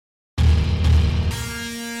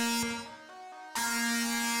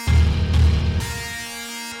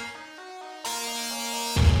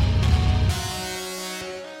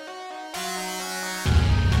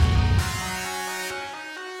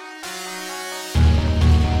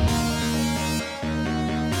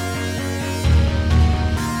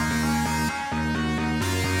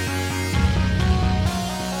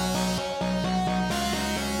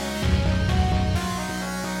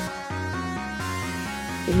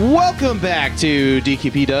Welcome back to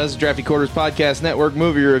DQP Does, Drafty Quarters Podcast Network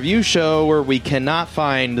movie review show, where we cannot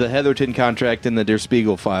find the Heatherton contract in the Der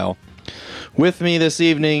Spiegel file. With me this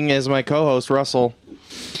evening is my co-host, Russell.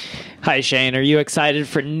 Hi, Shane. Are you excited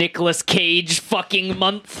for Nicolas Cage fucking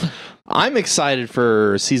month? I'm excited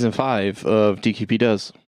for season 5 of DQP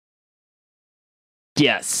Does.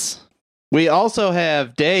 Yes. We also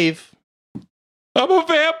have Dave. I'm a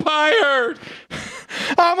vampire!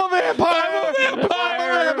 I'm a vampire! I'm a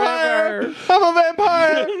vampire! I'm a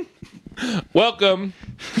vampire! Welcome.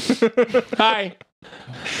 Hi.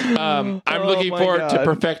 I'm looking my forward to God.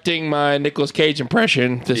 perfecting my Nicolas Cage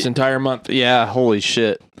impression this entire month. Yeah, holy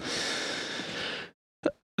shit.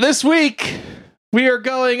 This week, we are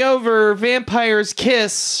going over Vampire's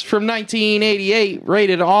Kiss from 1988,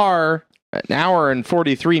 rated R, an hour and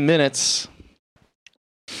 43 minutes.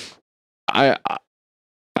 I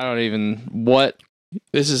don't even... What?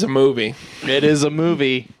 This is a movie. It is a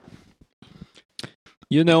movie.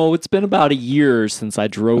 You know, it's been about a year since I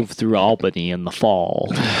drove through Albany in the fall.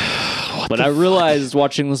 But I realized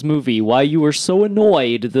watching this movie why you were so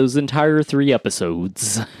annoyed those entire 3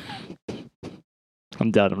 episodes.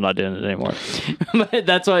 I'm done. I'm not doing it anymore. But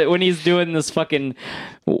that's why when he's doing this fucking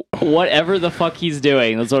whatever the fuck he's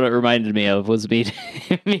doing, that's what it reminded me of, was me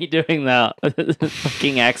doing that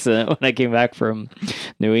fucking accent when I came back from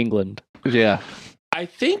New England. Yeah. I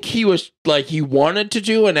think he was like, he wanted to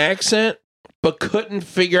do an accent, but couldn't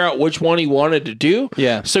figure out which one he wanted to do.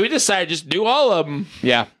 Yeah. So he decided just do all of them.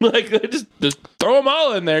 Yeah. Like, just throw them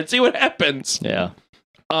all in there and see what happens. Yeah.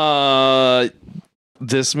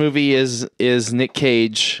 This movie is Nick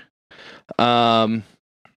Cage. That's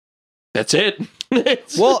it.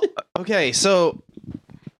 Well, okay, so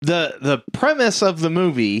the premise of the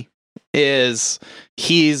movie is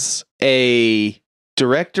he's a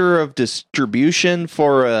director of distribution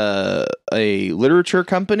for a literature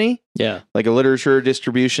company, Yeah. like a literature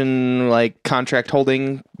distribution, like contract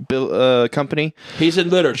holding company. He's in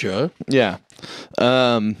literature. Yeah,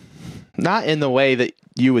 not in the way that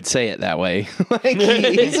you would say it that way. Like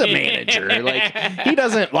he's a manager. Like he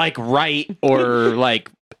doesn't like write or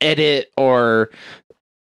like edit or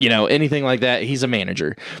anything like that. He's a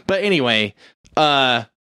manager. But anyway,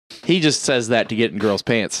 he just says that to get in girls'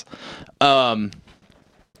 pants.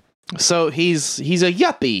 So he's a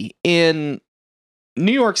yuppie in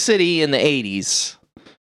New York City in the 80s,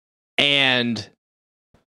 and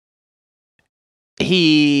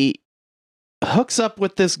he hooks up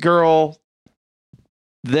with this girl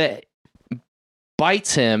that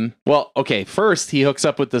bites him. Well, okay, first he hooks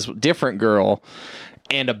up with this different girl,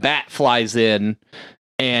 and a bat flies in,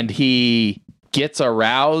 and he gets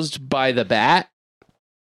aroused by the bat,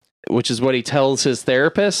 which is what he tells his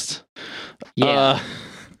therapist. Yeah.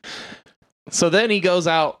 So then he goes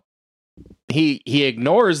out. He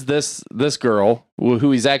ignores this girl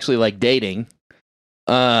who he's actually like dating,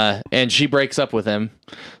 and she breaks up with him.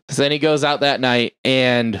 So then he goes out that night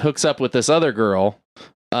and hooks up with this other girl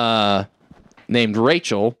named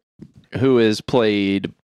Rachel, who is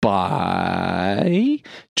played by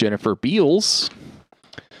Jennifer Beals.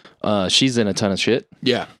 She's in a ton of shit.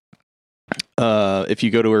 Yeah. If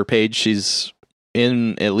you go to her page, she's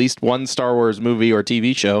in at least one Star Wars movie or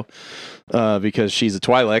TV show, because she's a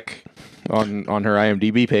Twi'lek on her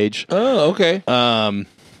IMDb page. Oh, okay.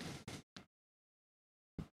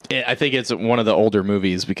 I think it's one of the older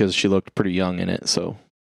movies because she looked pretty young in it, so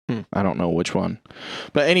I don't know which one.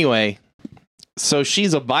 But anyway, so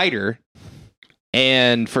she's a biter,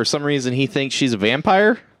 and for some reason he thinks she's a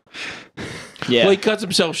vampire. Yeah. Well, he cuts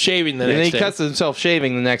himself shaving the And then next he day. cuts himself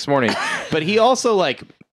shaving the next morning. But he also like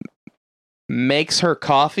makes her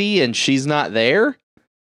coffee and she's not there.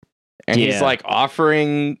 And he's Yeah. like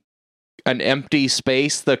offering an empty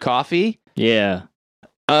space the coffee. Yeah.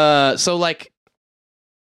 So like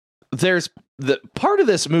there's the part of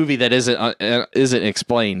this movie that isn't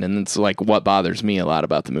explained, and it's like what bothers me a lot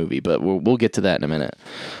about the movie, but we'll get to that in a minute.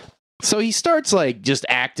 So he starts like just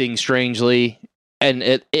acting strangely, and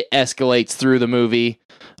it escalates through the movie.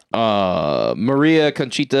 Maria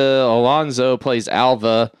Conchita Alonso plays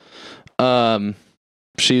Alva.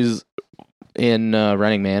 She's in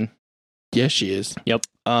Running Man. Yes, she is. Yep.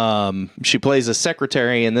 She plays a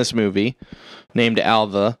secretary in this movie named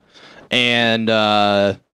Alva, and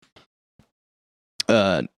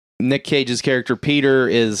Nick Cage's character Peter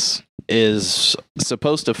is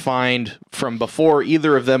supposed to find, from before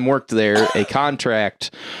either of them worked there, a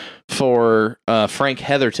contract for Frank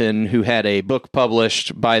Heatherton, who had a book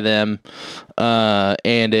published by them,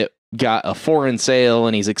 and it got a foreign sale,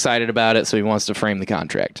 and he's excited about it, so he wants to frame the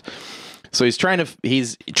contract. So he's trying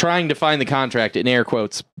to find the contract, in air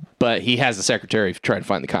quotes, but he has a secretary trying to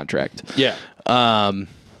find the contract. Yeah.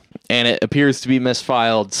 And it appears to be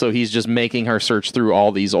misfiled, so he's just making her search through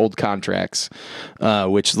all these old contracts,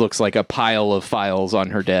 which looks like a pile of files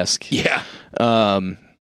on her desk. Yeah.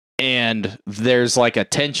 And there's like a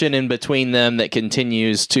tension in between them that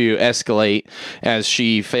continues to escalate as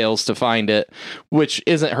she fails to find it, which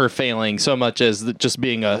isn't her failing so much as just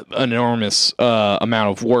being an enormous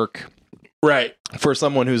amount of work. Right. For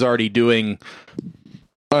someone who's already doing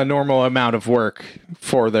a normal amount of work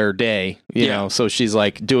for their day, you know, so she's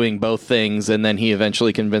like doing both things, and then he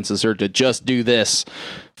eventually convinces her to just do this,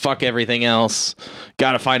 fuck everything else,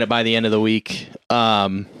 gotta find it by the end of the week.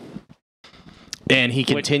 And he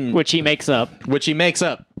continues, which he makes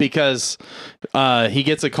up because he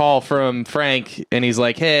gets a call from Frank, and he's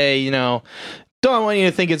like, hey, you know, don't want you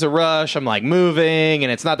to think it's a rush. I'm like moving,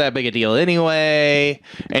 and it's not that big a deal anyway.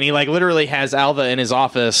 And he like literally has Alva in his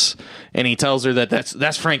office, and he tells her that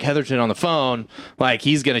that's Frank Heatherton on the phone. Like,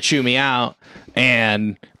 he's gonna chew me out,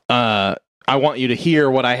 and I want you to hear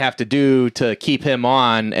what I have to do to keep him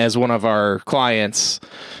on as one of our clients.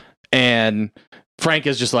 And Frank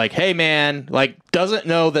is just like, hey, man, like, doesn't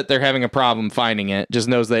know that they're having a problem finding it, just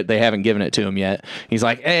knows that they haven't given it to him yet. He's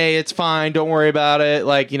like, hey, it's fine. Don't worry about it.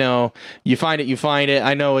 Like, you know, you find it.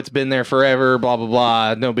 I know it's been there forever, blah, blah,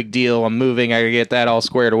 blah. No big deal. I'm moving. I gotta get that all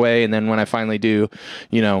squared away. And then when I finally do,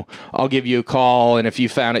 you know, I'll give you a call. And if you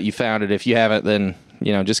found it, you found it. If you haven't, then,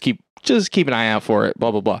 you know, just keep an eye out for it,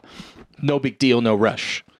 blah, blah, blah. No big deal. No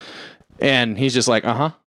rush. And he's just like,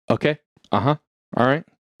 okay. All right.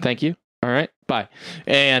 Thank you. All right, bye.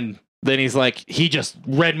 And then he's like, he just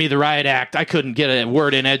read me the riot act. I couldn't get a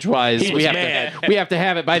word in edgewise. We have to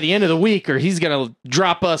have it by the end of the week, or he's gonna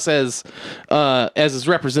drop us as his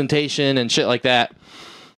representation and shit like that.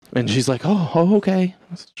 And she's like, oh, okay.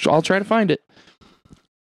 I'll try to find it.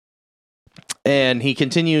 And he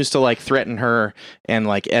continues to like threaten her and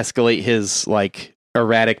like escalate his like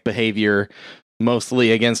erratic behavior,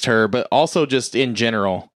 mostly against her, but also just in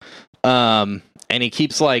general. And he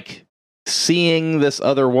keeps like seeing this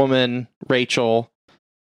other woman, Rachel,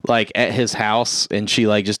 like at his house, and she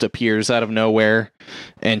like just appears out of nowhere,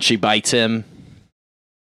 and she bites him,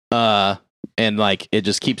 and like it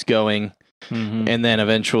just keeps going. Mm-hmm. And then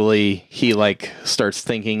eventually he like starts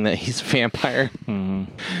thinking that he's a vampire. Mm-hmm.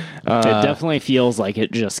 It definitely feels like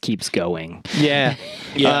it just keeps going. Yeah.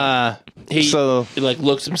 He like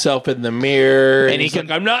looks himself in the mirror, and he can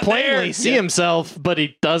like, I'm not plainly there. see himself, but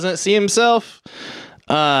he doesn't see himself.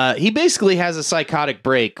 He basically has a psychotic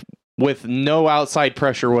break with no outside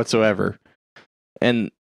pressure whatsoever.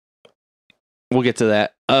 And we'll get to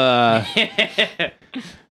that.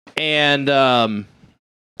 And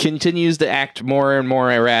continues to act more and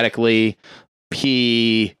more erratically.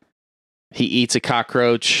 He eats a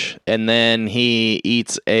cockroach, and then he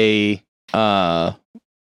eats a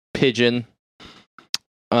pigeon.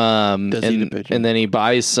 And then he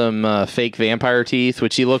buys some fake vampire teeth,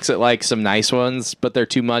 which he looks at like some nice ones, but they're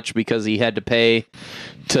too much because he had to pay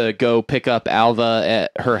to go pick up Alva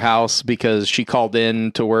at her house because she called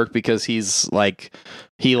in to work because he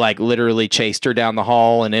literally chased her down the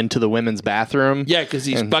hall and into the women's bathroom. Yeah, because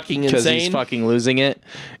he's fucking insane. Because he's fucking losing it.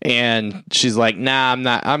 And she's like, nah, I'm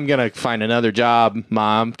not. I'm going to find another job,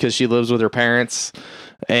 Mom, because she lives with her parents.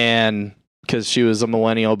 And because she was a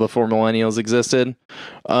millennial before millennials existed.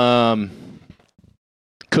 Couldn't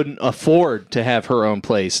afford to have her own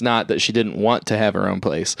place. Not that she didn't want to have her own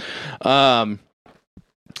place.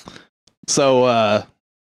 So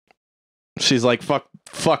she's like,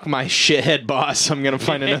 fuck my shithead boss. I'm going to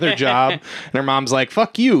find another job. And her mom's like,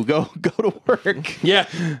 fuck you. Go to work.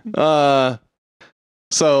 Yeah.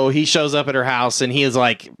 So he shows up at her house, and he is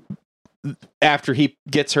like, after he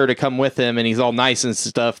gets her to come with him and he's all nice and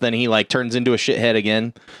stuff, then he like turns into a shithead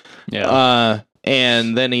again. Yeah.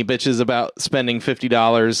 And then he bitches about spending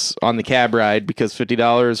 $50 on the cab ride because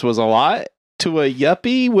 $50 was a lot to a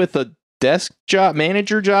yuppie with a desk job,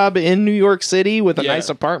 manager job in New York City with a nice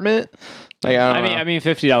apartment. Like, I mean,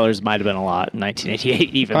 $50 might have been a lot in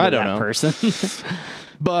 1988, even for that person.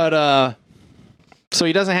 But so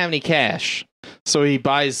he doesn't have any cash, so he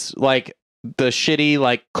buys like the shitty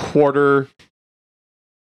like quarter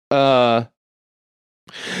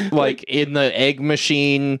like in the egg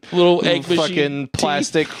machine, little egg fucking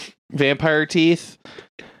plastic vampire teeth.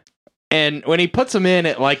 And when he puts them in,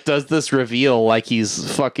 it like does this reveal like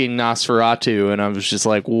he's fucking Nosferatu, and I was just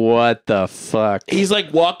like, what the fuck? He's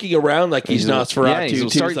like walking around like he's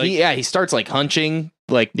Nosferatu. Yeah, he starts like hunching,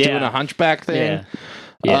 like doing a hunchback thing.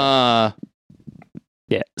 Yeah.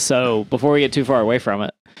 So before we get too far away from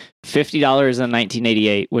it, $50 in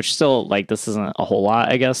 1988, which still, like, this isn't a whole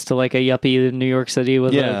lot, I guess, to like a yuppie in New York City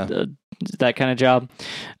with that kind of job.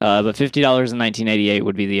 But $50 in 1988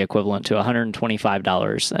 would be the equivalent to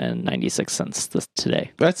 $125.96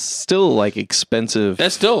 today. That's still like expensive.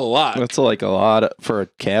 That's still a lot. That's like a lot for a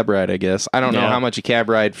cab ride, I guess. I don't know Yeah. how much a cab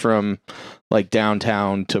ride from like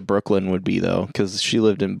downtown to Brooklyn would be though, because she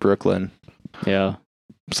lived in Brooklyn. Yeah.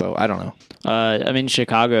 So I don't know. I mean,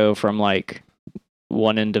 Chicago, from like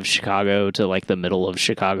one end of Chicago to like the middle of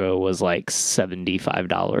Chicago was like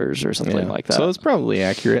 $75 or something like that. So it's probably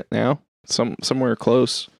accurate now. Somewhere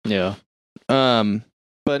close. Yeah.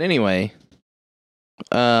 But anyway,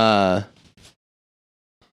 so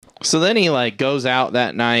then he like goes out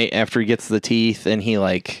that night after he gets the teeth, and he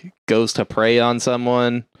like goes to prey on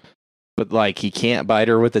someone, but like he can't bite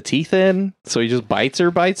her with the teeth in, so he just bites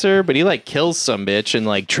her, but he like kills some bitch and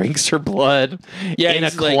like drinks her blood in a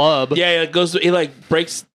he's like- club. Yeah, it goes. He like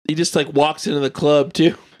breaks. He just like walks into the club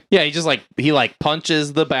too. Yeah, he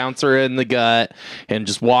punches the bouncer in the gut and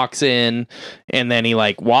just walks in, and then he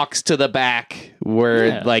like walks to the back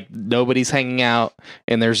where like nobody's hanging out,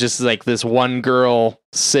 and there's just like this one girl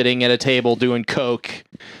sitting at a table doing coke,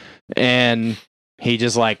 and he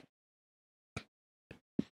just like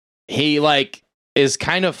is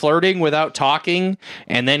kind of flirting without talking,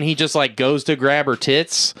 and then he just like goes to grab her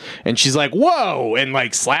tits, and she's like, "Whoa!" and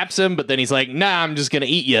like slaps him, but then he's like, "Nah, I'm just gonna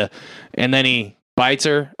eat you," and then he bites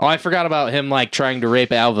her. Oh, I forgot about him like trying to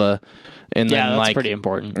rape Alva, and then That's like pretty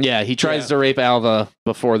important. yeah, he tries to rape Alva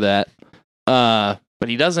before that, but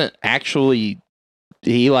he doesn't actually.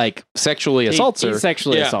 He like sexually assaults her. He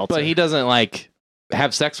sexually assaults but her. he doesn't like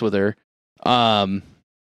have sex with her.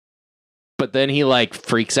 But then he like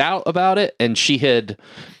freaks out about it, and she had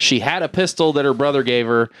a pistol that her brother gave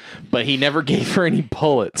her, but he never gave her any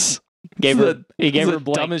bullets. He gave her Dumbest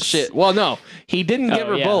blanks. shit. Well, no, he didn't give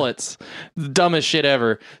her bullets. Dumbest shit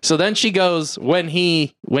ever. So then she goes, when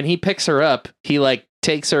he picks her up, he like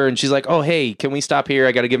takes her, and she's like, "Oh, hey, can we stop here?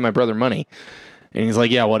 I got to give my brother money." And he's like,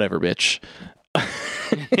 "Yeah, whatever, bitch."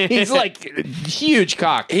 He's like huge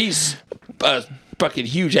cock. He's a fucking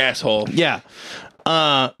huge asshole. Yeah.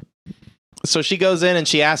 So she goes in and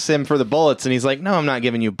she asks him for the bullets, and he's like, "No, I'm not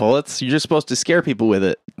giving you bullets. You're just supposed to scare people with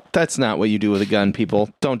it. That's not what you do with a gun, people.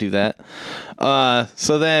 Don't do that."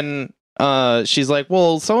 So then she's like,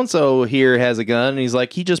 "Well, so-and-so here has a gun." And he's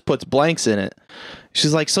like, "He just puts blanks in it."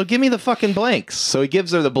 She's like, "So give me the fucking blanks." So he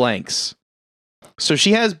gives her the blanks. So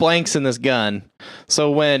she has blanks in this gun. So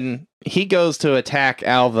when he goes to attack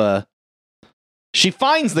Alva, she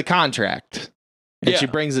finds the contract, and she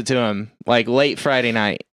brings it to him like late Friday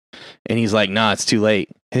night. And he's like, "Nah, it's too late.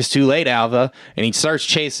 It's too late, Alva." And he starts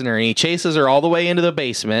chasing her, and he chases her all the way into the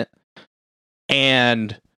basement.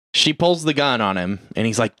 And she pulls the gun on him, and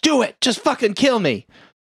he's like, "Do it! Just fucking kill me!"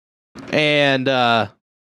 And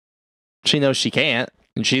she knows she can't,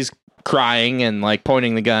 and she's crying and like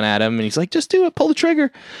pointing the gun at him, and he's like, "Just do it, pull the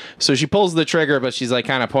trigger." So she pulls the trigger, but she's like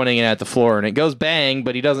kind of pointing it at the floor, and it goes bang,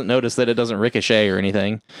 but he doesn't notice that it doesn't ricochet or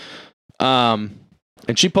anything. And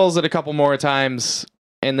she pulls it a couple more times,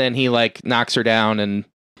 and then he like knocks her down and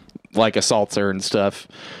like assaults her and stuff.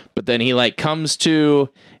 But then he like comes to,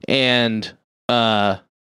 and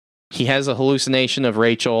he has a hallucination of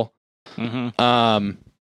Rachel. Mm-hmm.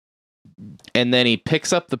 And then he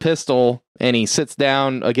picks up the pistol, and he sits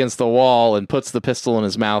down against the wall and puts the pistol in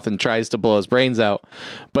his mouth and tries to blow his brains out.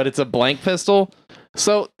 But it's a blank pistol.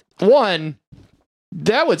 So one,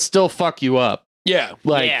 that would still fuck you up. Yeah,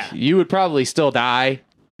 Like you would probably still die.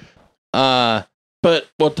 but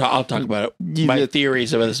I'll talk about it. My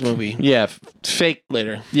theories about this movie. Yeah, fake.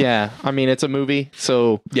 Later. Yeah, I mean it's a movie,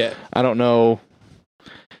 so Yeah, I don't know.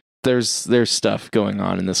 There's stuff going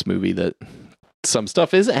on in this movie that some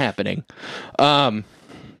stuff isn't happening.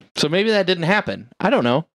 So maybe that didn't happen. I don't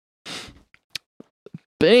know.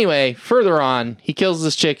 But anyway, further on, he kills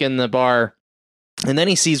this chick in the bar, and then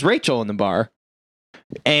he sees Rachel in the bar,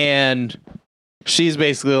 and she's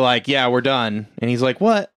basically like, "Yeah, we're done." And he's like,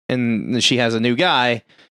 "What?" And she has a new guy,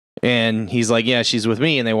 and he's like, "Yeah, she's with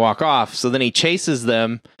me," and they walk off. So then he chases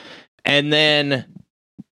them, and then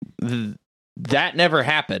that never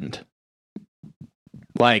happened.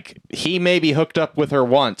 Like, he maybe hooked up with her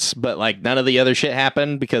once, but like none of the other shit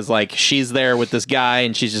happened, because like she's there with this guy,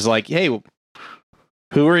 and she's just like, "Hey,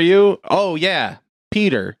 who are you?" "Oh yeah,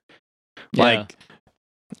 Peter." Yeah. Like,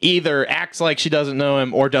 either acts like she doesn't know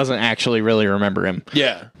him or doesn't actually really remember him.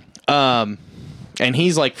 yeah. And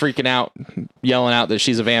he's like freaking out, yelling out that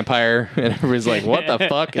she's a vampire, and everybody's like, "What the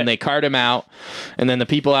fuck?" And they cart him out, and then the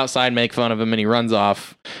people outside make fun of him, and he runs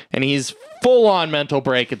off, and he's full on mental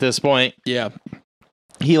break at this point. Yeah.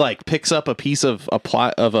 he like picks up a piece of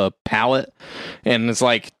a pallet and is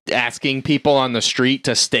like asking people on the street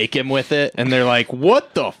to stake him with it, and they're like,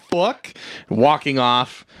 "What the fuck?" Walking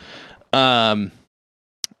off.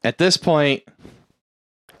 At this point,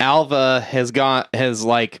 Alva has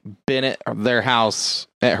like been at her house,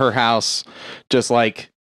 just like,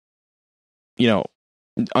 you know,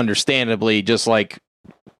 understandably, just like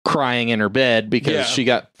crying in her bed because she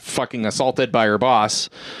got fucking assaulted by her boss.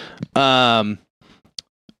 And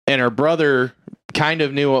her brother kind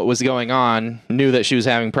of knew what was going on, knew that she was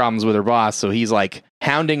having problems with her boss, so he's like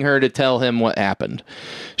hounding her to tell him what happened.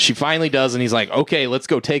 She finally does, and he's like, "Okay, let's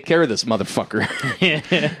go take care of this motherfucker."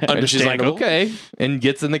 And she's like, "Okay," and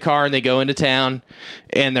gets in the car, and they go into town,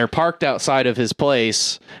 and they're parked outside of his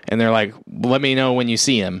place, and they're like, "Let me know when you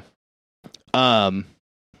see him." And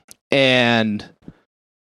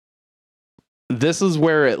this is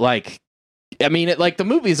where it like, I mean, it like the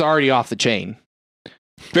movie's already off the chain.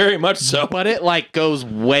 Very much so. But it like goes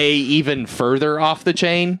way even further off the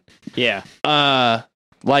chain. Yeah.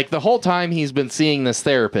 Like the whole time he's been seeing this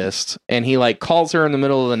therapist, and he like calls her in the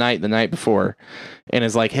middle of the night before, and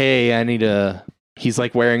is like, "Hey, I need a." He's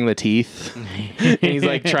like wearing the teeth, and he's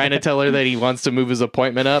like trying to tell her that he wants to move his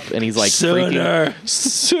appointment up, and he's like sooner.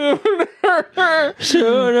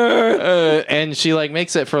 And she like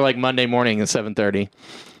makes it for like Monday morning at 7:30.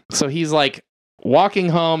 So he's like walking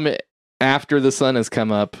home after the sun has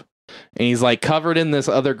come up, and he's like covered in this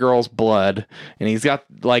other girl's blood, and he's got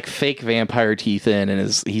like fake vampire teeth in, and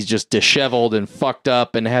he's just disheveled and fucked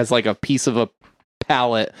up, and has like a piece of a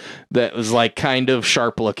palate that was like kind of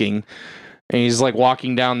sharp looking, and he's like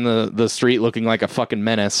walking down the street looking like a fucking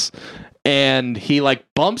menace, and he like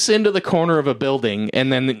bumps into the corner of a building,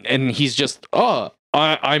 and he's just,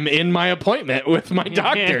 I'm in my appointment with my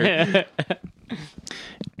doctor.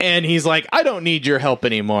 And he's like, "I don't need your help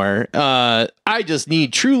anymore. I just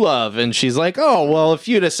need true love." And she's like, "Oh, well, if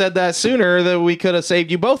you'd have said that sooner, then we could have saved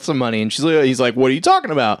you both some money." And he's like, "What are you talking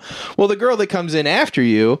about?" "Well, the girl that comes in after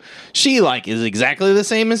you, she like is exactly the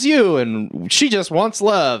same as you, and she just wants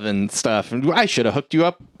love and stuff. And I should have hooked you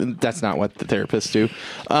up." That's not what the therapists do.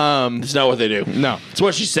 It's not what they do. No, It's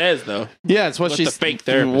what she says, though. yeah, it's what What she's the fake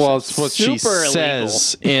therapist. Well, it's what she Super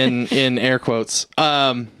says in air quotes.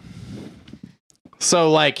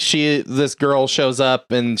 So like this girl shows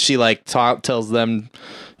up, and she like tells them,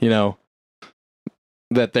 you know,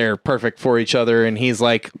 that they're perfect for each other, and he's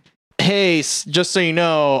like, "Hey, just so you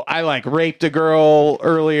know, I like raped a girl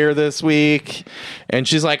earlier this week." And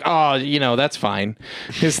she's like, "Oh, you know, that's fine."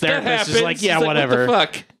 His therapist is like, "Yeah, She's whatever."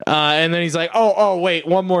 What the fuck? And then he's like, oh, wait,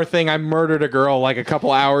 one more thing. I murdered a girl like a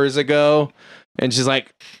couple hours ago. And she's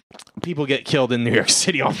like, "People get killed in New York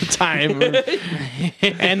City all the time."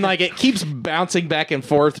 And like it keeps bouncing back and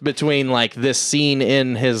forth between like this scene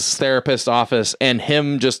in his therapist office and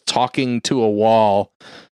him just talking to a wall,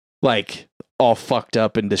 like all fucked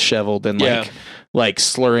up and disheveled and like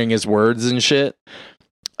slurring his words and shit.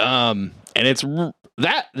 And it's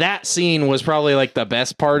that scene was probably like the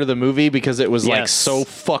best part of the movie because it was like so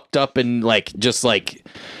fucked up and like just like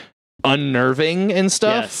unnerving and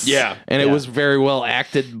stuff. Yeah. And it was very well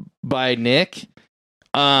acted by Nick.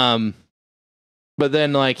 But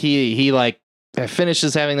then like he like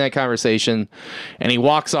finishes having that conversation, and he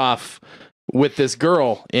walks off with this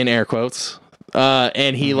girl in air quotes.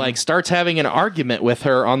 And he like starts having an argument with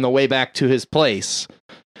her on the way back to his place.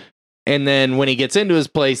 And then when he gets into his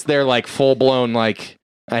place, they're like full blown like,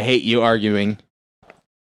 "I hate you" arguing.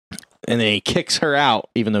 And then he kicks her out,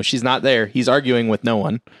 even though she's not there. He's arguing with no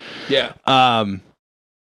one. Yeah.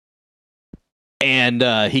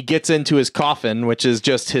 And he gets into his coffin, which is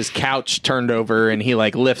just his couch turned over, and he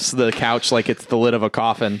like lifts the couch like it's the lid of a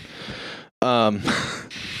coffin. And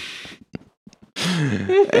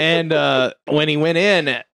when he went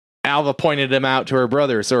in, Alva pointed him out to her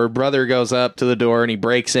brother. So her brother goes up to the door, and he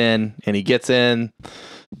breaks in, and he gets in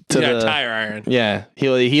to the tire iron. Yeah,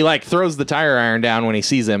 he like throws the tire iron down when he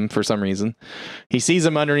sees him for some reason. He sees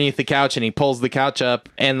him underneath the couch, and he pulls the couch up,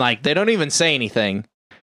 and like they don't even say anything.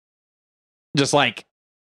 Just like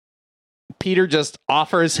Peter just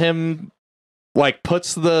offers him, like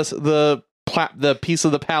puts the piece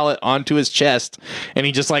of the pallet onto his chest, and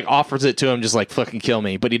he just like offers it to him, just like "fucking kill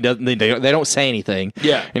me." But he doesn't. They don't say anything.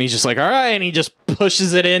 Yeah, and he's just like, "All right," and he just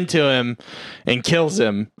pushes it into him and kills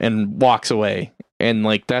him and walks away. And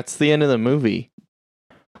like that's the end of the movie.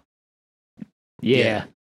 Yeah.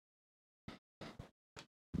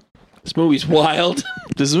 This movie's wild.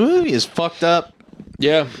 This movie is fucked up.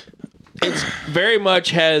 Yeah. It's very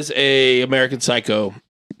much has a American Psycho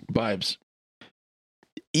vibes.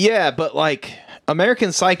 Yeah, but like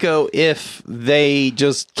American Psycho, if they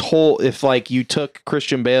just if like you took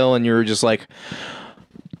Christian Bale and you were just like,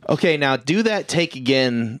 okay, now do that take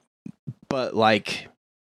again, but like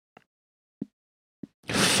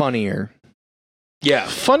funnier. Yeah.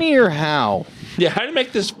 Funnier how? Yeah, how to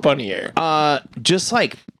make this funnier? Just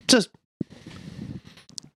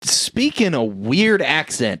speak in a weird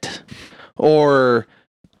accent, or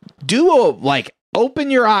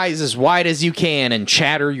open your eyes as wide as you can and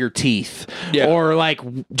chatter your teeth, or like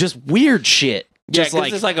just weird shit. Yeah, Just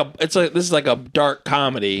like this is like a dark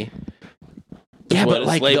comedy. Yeah, what but it's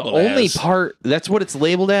like the labeled only as. part, that's what it's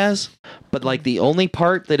labeled as, but like the only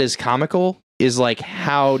part that is comical is like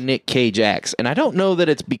how Nick Cage acts. And I don't know that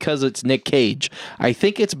it's because it's Nick Cage. I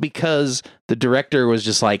think it's because the director was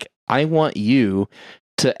just like, I want you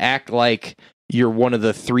to act like you're one of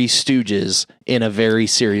the Three Stooges in a very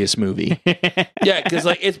serious movie. Yeah, because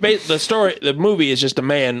like the movie is just a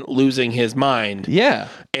man losing his mind. Yeah.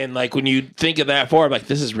 And like when you think of that form, like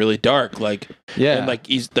this is really dark. Like Yeah. and like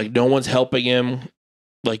he's like no one's helping him.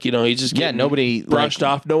 Like, you know, he's just getting nobody brushed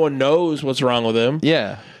off. No one knows what's wrong with him.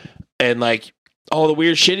 Yeah. And like all the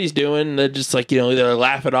weird shit he's doing, they're just like, you know, either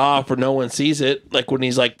laugh it off or no one sees it. Like when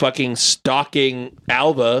he's like fucking stalking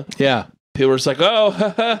Alva. Yeah. People are just like, oh,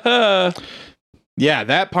 ha, ha, ha. Yeah,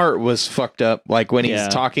 that part was fucked up. Like when he's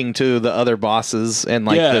talking to the other bosses and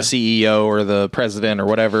like the CEO or the president or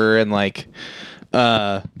whatever, and like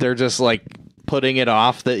they're just like putting it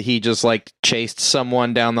off that he just like chased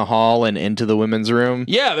someone down the hall and into the women's room.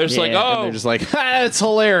 Yeah, they're just like, oh, and they're just like, it's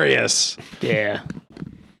hilarious. Yeah.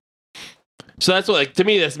 So that's what, like, to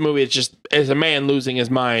me, this movie is just as a man losing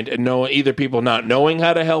his mind and either people not knowing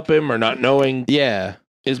how to help him or not knowing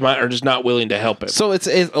his mind or just not willing to help him. So it's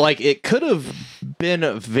like it could have been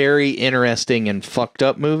a very interesting and fucked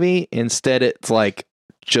up movie. Instead, it's like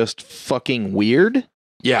just fucking weird.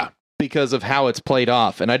 Yeah. Because of how it's played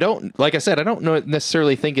off. And I don't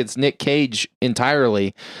necessarily think it's Nick Cage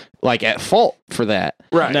entirely like at fault for that.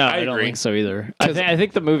 Right. No, I don't think so either. I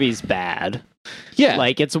think the movie's bad. Yeah.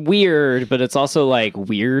 Like it's weird, but it's also like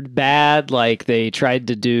weird bad. Like they tried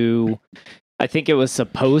to do, I think it was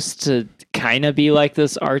supposed to kind of be like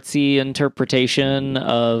this artsy interpretation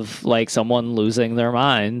of like someone losing their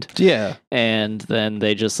mind. Yeah. And then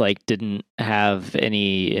they just like didn't have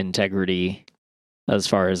any integrity as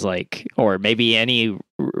far as like, or maybe any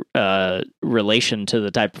relation to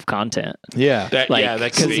the type of content. Yeah.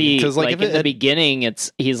 That could be. Because like in the beginning,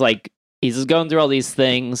 he's going through all these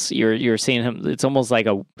things. You're seeing him. It's almost like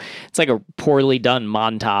a poorly done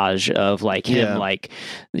montage of like him, like,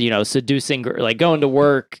 you know, seducing, like going to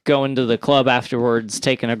work, going to the club afterwards,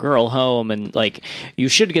 taking a girl home, and like you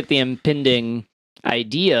should get the impending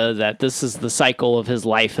idea that this is the cycle of his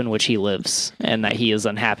life in which he lives, and that he is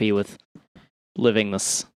unhappy with living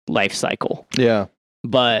this life cycle. Yeah,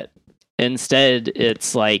 but instead,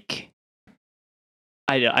 it's like.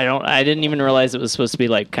 I didn't even realize it was supposed to be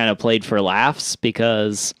like kind of played for laughs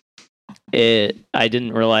because I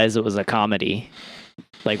didn't realize it was a comedy.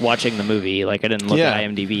 Like watching the movie, like I didn't look at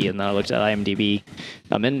IMDb, and then I looked at IMDb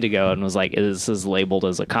a minute ago and was like, this is labeled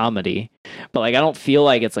as a comedy. But like, I don't feel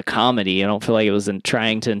like it's a comedy. I don't feel like it was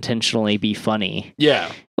trying to intentionally be funny.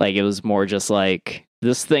 Yeah. Like it was more just like,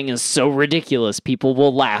 this thing is so ridiculous, people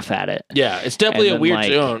will laugh at it. Yeah, it's definitely a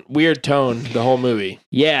weird tone, the whole movie.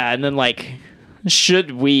 Yeah, and then like,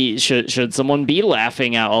 should someone be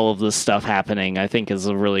laughing at all of this stuff happening? I think is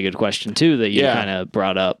a really good question too that you kind of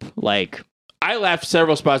brought up. Like, I laughed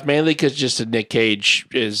several spots mainly because just Nick Cage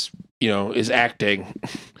is acting.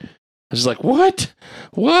 I was like, what?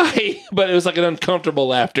 Why? But it was like an uncomfortable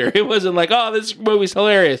laughter. It wasn't like, oh, this movie's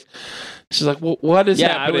hilarious. She's like, well, what is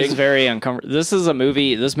happening? I was very uncomfortable. This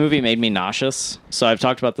movie made me nauseous. So I've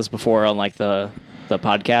talked about this before on like the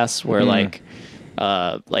podcast where like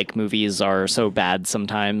movies are so bad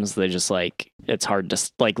sometimes they just like it's hard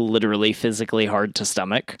to like literally physically hard to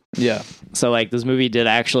stomach. Yeah. So like this movie did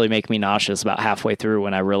actually make me nauseous about halfway through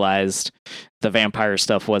when I realized the vampire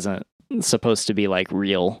stuff wasn't supposed to be like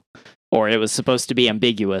real, or it was supposed to be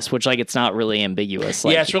ambiguous, which like it's not really ambiguous.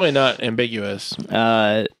 Like, yeah, it's really not ambiguous.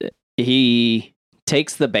 He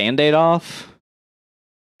takes the Band-Aid off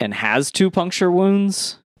and has 2 puncture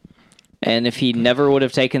wounds. And if he never would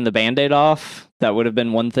have taken the Band-Aid off, that would have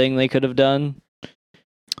been one thing they could have done.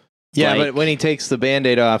 Yeah, but when he takes the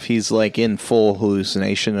Band-Aid off, he's like in full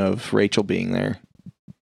hallucination of Rachel being there.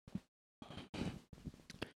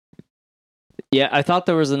 Yeah, I thought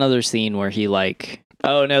there was another scene where he like...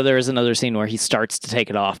 Oh, no, there is another scene where he starts to take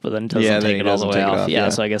it off, but then doesn't take it all the way off. Yeah,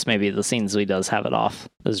 so I guess maybe the scenes he does have it off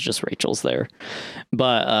is just Rachel's there.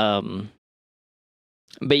 But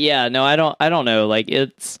yeah, no, I don't know. Like,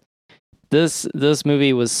 it's... This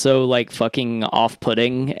movie was so like fucking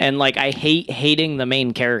off-putting, and like I hating the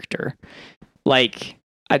main character. Like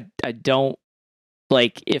I don't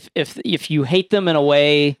like if you hate them in a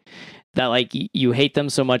way that like you hate them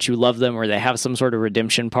so much you love them, or they have some sort of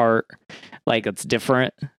redemption part, like it's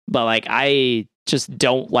different. But like I just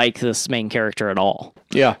don't like this main character at all.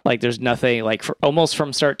 Yeah. Like there's nothing like almost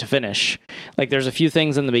from start to finish. Like there's a few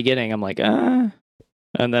things in the beginning I'm like, and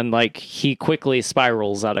then like he quickly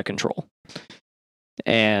spirals out of control.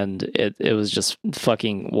 And it was just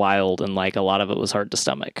fucking wild, and like a lot of it was hard to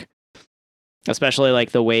stomach. Especially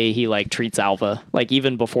like the way he like treats Alva, like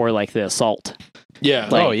even before like the assault. Yeah.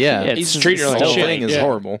 Like, oh yeah. He's treating her like The whole shit. thing is Yeah.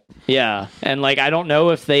 horrible. Yeah, and like I don't know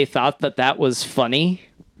if they thought that was funny,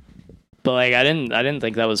 but like I didn't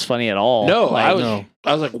think that was funny at all. No, like,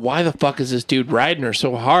 I was like, why the fuck is this dude riding her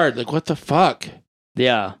so hard? Like, what the fuck?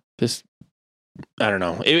 yeah, This, I don't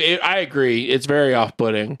know. I agree. It's very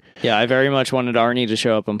off-putting. yeah. I very much wanted Arnie to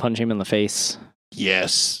show up and punch him in the face.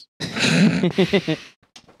 Yes.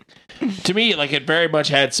 To me, like, it very much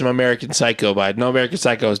had some American Psycho vibe. No, American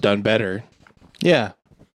Psycho has done better. Yeah.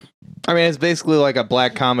 I mean, it's basically like a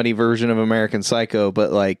black comedy version of American Psycho,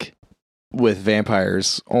 but like with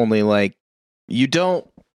vampires. Only like you don't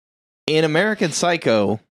in American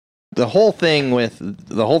Psycho. The whole thing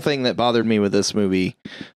that bothered me with this movie,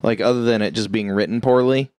 like other than it just being written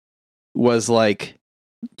poorly, was like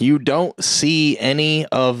you don't see any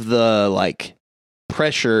of the like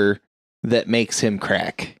pressure that makes him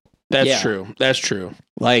crack. That's Yeah. true. That's true.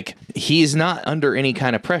 Like he's not under any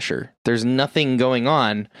kind of pressure. There's nothing going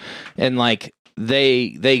on, and like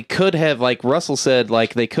they could have, like Russell said,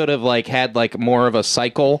 like they could have like had like more of a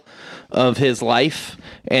cycle of his life,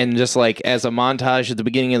 and just like as a montage at the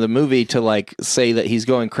beginning of the movie to like say that he's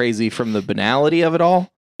going crazy from the banality of it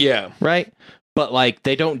all, Yeah. right? But like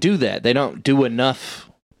they don't do that. They don't do enough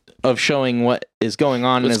of showing what is going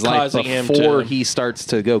on What's in his life causing him before to- he starts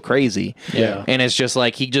to go crazy. Yeah. And it's just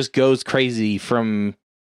like he just goes crazy from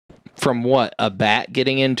what, a bat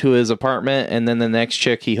getting into his apartment, and then the next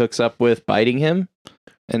chick he hooks up with biting him,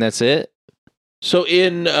 and that's it. So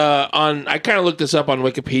I kind of looked this up on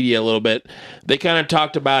Wikipedia a little bit. They kind of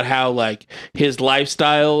talked about how like his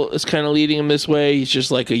lifestyle is kind of leading him this way. He's just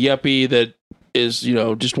like a yuppie that is,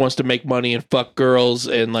 just wants to make money and fuck girls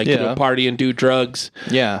and like party and do drugs,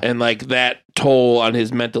 Yeah, and like that toll on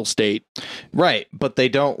his mental state. right. But they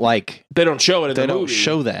don't like They don't show it in they the don't movie.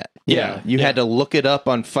 show that. Yeah, You had to look it up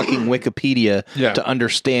on fucking Wikipedia Yeah. to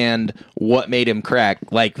understand what made him crack.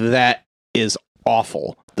 Like that is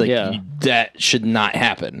awful. Like Yeah. that should not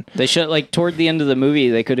happen. They should like toward the end of the movie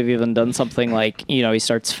they could have even done something like he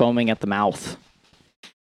starts foaming at the mouth.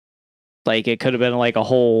 Like it could have been like a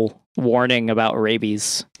whole warning about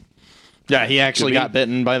rabies, Yeah, he actually Could be. got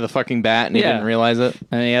bitten by the fucking bat and he Yeah. didn't realize it.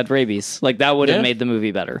 and he had rabies. Like that would have Yeah. made the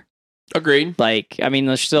movie better. Agreed. Like, I mean,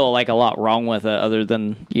 there's still like a lot wrong with it other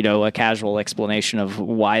than, a casual explanation of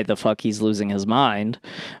why the fuck he's losing his mind.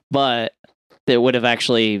 But it would have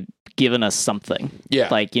actually given us something. Yeah.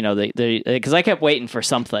 Like, because I kept waiting for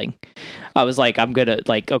something. I was like, I'm gonna,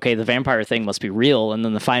 like, okay, the vampire thing must be real. And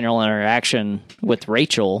then the final interaction with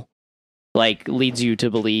Rachel, like, leads you to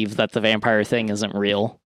believe that the vampire thing isn't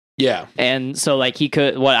real. Yeah. And so like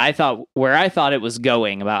where I thought it was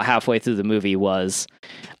going about halfway through the movie was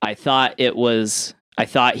I thought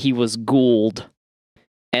he was Gould,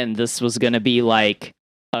 and this was going to be like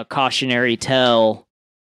a cautionary tale,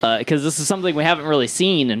 because this is something we haven't really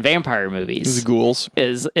seen in vampire movies. ghouls.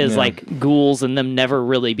 Is Yeah. like ghouls and them never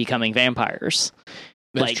really becoming vampires.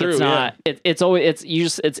 That's like true. it's not. It's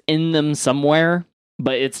always it's in them somewhere,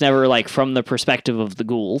 but it's never like from the perspective of the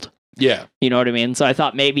Gould. Yeah. You know what I mean? So I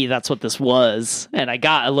thought maybe that's what this was, and I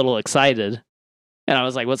got a little excited. And I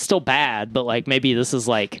was like, well, it's still bad, but like maybe this is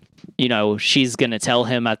like, she's going to tell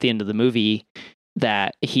him at the end of the movie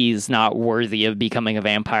that he's not worthy of becoming a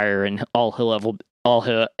vampire and all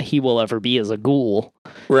he will ever be is a ghoul.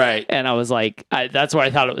 Right. And I was like, that's where I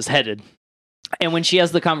thought it was headed. And when she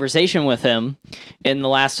has the conversation with him in the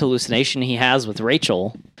last hallucination he has with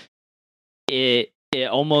Rachel, it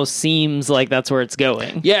almost seems like that's where it's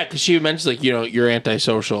going. Yeah, because she mentions like you're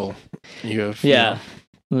antisocial. You have Yeah.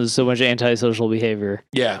 There's so much antisocial behavior.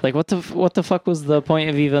 yeah. Like what the fuck was the point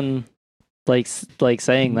of even like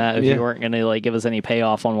saying that if Yeah. you weren't going to like give us any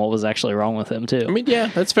payoff on what was actually wrong with him too? I mean, yeah,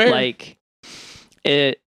 that's fair. Like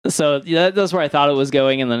it. So that's where I thought it was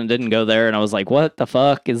going, and then it didn't go there, and I was like, what the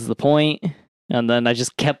fuck is the point? And then I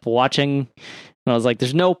just kept watching, and I was like,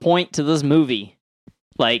 there's no point to this movie.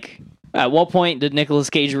 Like, at what point did Nicolas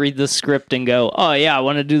Cage read this script and go, oh yeah, I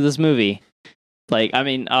want to do this movie? Like, I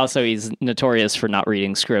mean, also he's notorious for not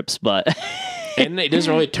reading scripts, but And it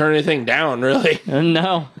doesn't really turn anything down, really.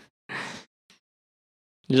 No.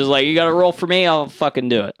 Just like, you got to roll for me, I'll fucking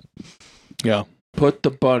do it. Yeah. Put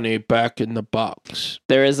the bunny back in the box.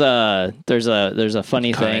 There's a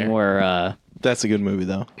funny Connor. thing where That's a good movie,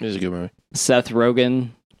 though. It is a good movie. Seth Rogen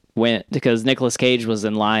went because Nicolas Cage was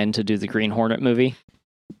in line to do the Green Hornet movie,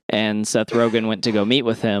 and Seth Rogen went to go meet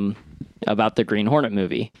with him about the Green Hornet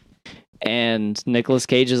movie. And Nicolas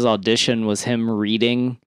Cage's audition was him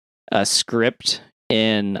reading a script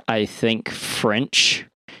in, I think, French,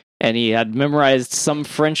 and he had memorized some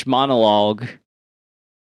French monologue,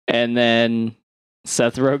 and then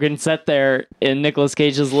Seth Rogen sat there in Nicolas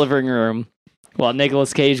Cage's living room while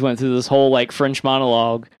Nicolas Cage went through this whole like French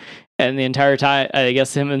monologue, and the entire time, I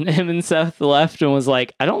guess him and Seth left and was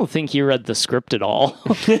like, I don't think he read the script at all.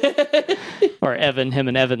 Or him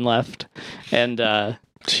and Evan left, and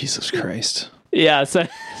Jesus Christ. yeah, so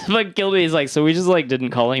but Gilby's like, so we just like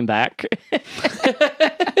didn't call him back.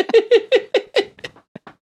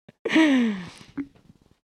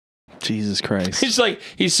 Jesus Christ. He's like,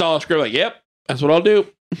 he saw a script, like, yep, that's what I'll do.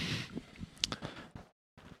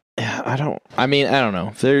 Yeah, I don't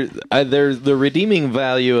know. There, the redeeming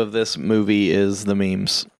value of this movie is the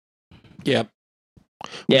memes. Yep.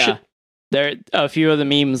 Yeah. There a few of the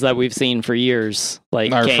memes that we've seen for years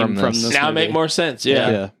like Are came from from this. this Now it movie. make more sense. Yeah.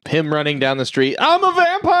 Yeah. Him running down the street. I'm a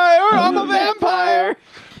vampire. I'm a vampire.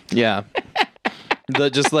 Yeah.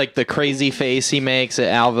 Just like the crazy face he makes at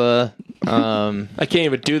Alva. I can't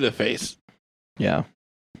even do the face. Yeah.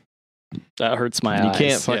 That hurts my You eyes.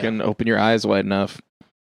 can't fucking open your eyes wide enough.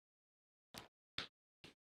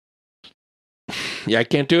 Yeah, I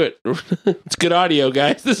can't do it. It's good audio,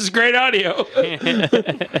 guys. This is great audio.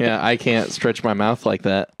 Yeah, I can't stretch my mouth like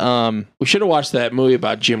that. We should have watched that movie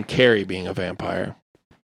about Jim Carrey being a vampire.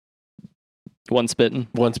 Once bitten.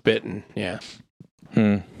 Once bitten. Yeah.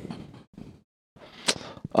 Yeah,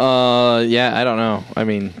 I don't know. I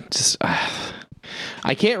mean, just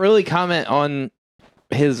I can't really comment on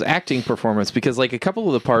his acting performance because like a couple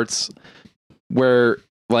of the parts where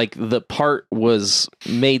like the part was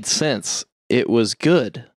made sense, it was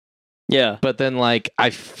good. Yeah. But then like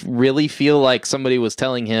I really feel like somebody was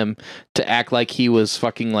telling him to act like he was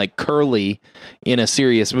fucking like Curly in a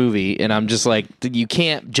serious movie, and I'm just like, you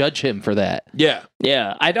can't judge him for that. Yeah.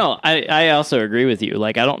 Yeah, I also agree with you.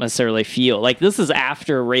 Like, I don't necessarily feel like this is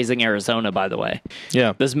after Raising Arizona, by the way.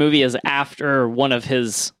 Yeah. This movie is after one of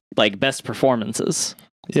his like best performances.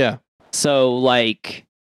 Yeah. So like,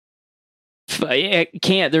 it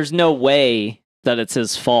can't. There's no way that it's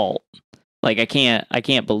his fault. Like, I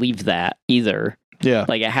can't believe that either. Yeah.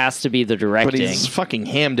 Like, it has to be the But directing. he's fucking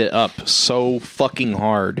hammed it up so fucking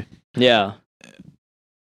hard. Yeah.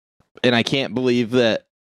 And I can't believe that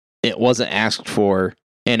it wasn't asked for.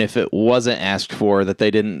 And if it wasn't asked for, that they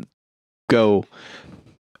didn't go,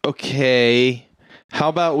 okay, how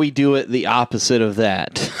about we do it the opposite of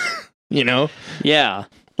that? You know? Yeah.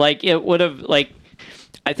 Like, it would have, like,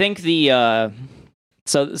 I think the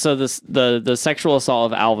sexual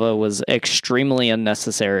assault of Alva was extremely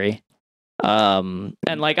unnecessary. And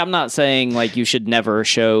like, I'm not saying like you should never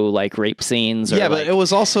show like rape scenes. Or, Yeah, but like, it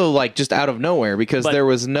was also like just out of nowhere because there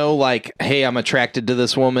was no like, hey, I'm attracted to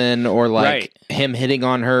this woman or like Right. him hitting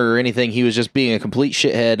on her or anything. He was just being a complete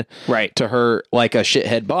shithead right. to her, like a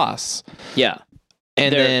shithead boss. Yeah.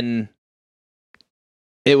 And There- then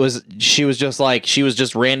she was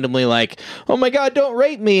just randomly like, oh my God, don't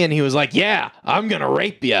rape me. And he was like, yeah, I'm going to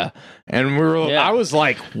rape you. And Yeah. I was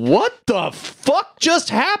like, what the fuck just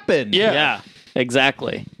happened? Yeah.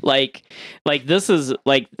 Exactly. Like this is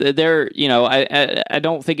like there. You know, I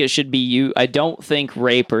don't think it should be you. I don't think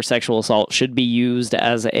rape or sexual assault should be used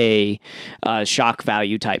as a shock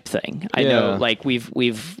value type thing. I know, Yeah. like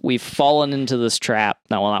we've fallen into this trap.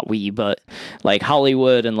 No, well, not we, but like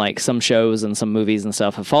Hollywood and like some shows and some movies and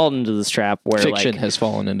stuff have fallen into this trap where Fiction like has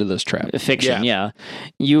fallen into this trap. fiction. Yeah.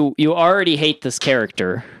 You already hate this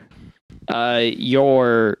character.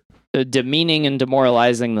 You're demeaning and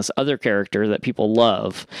demoralizing this other character that people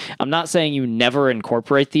love. I'm not saying you never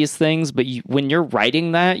incorporate these things, but when you're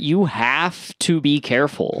writing that, you have to be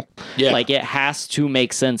careful. Yeah. Like, it has to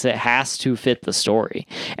make sense. It has to fit the story.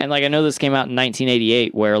 And like, I know this came out in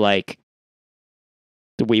 1988 where like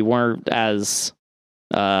we weren't as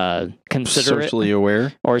considerate Socially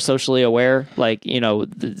aware. or socially aware. Like, you know,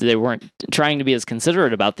 they weren't trying to be as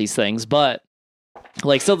considerate about these things, but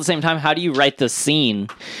like, still at the same time, how do you write this scene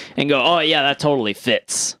and go, oh yeah, that totally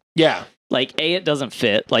fits? Yeah. Like, it doesn't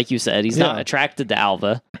fit. Like you said, he's not Yeah. attracted to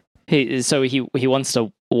Alva. So he wants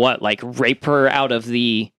to what? Like, rape her out of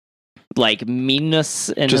the like meanness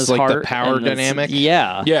in Just his like the heart. power and this- dynamic?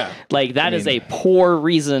 Yeah. Yeah. Like that I is mean- a poor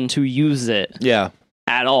reason to use it Yeah.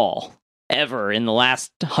 at all. Ever in the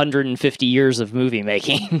last 150 years of movie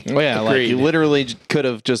making. Well, yeah, like you Agreed. literally could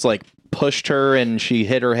have just like pushed her and she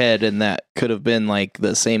hit her head, and that could have been like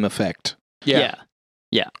the same effect, Yeah.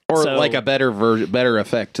 Yeah. or So- like a better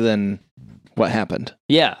effect than what happened.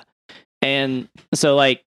 Yeah. And so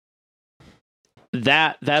like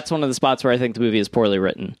that's one of the spots where I think the movie is poorly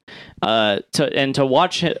written. To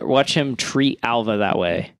watch him treat Alva that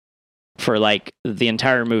way for like the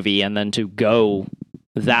entire movie and then to go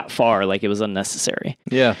that far, like it was unnecessary.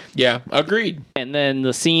 Yeah, Yeah. Agreed. And then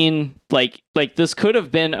the scene, like this could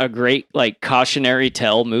have been a great like cautionary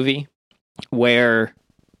tale movie where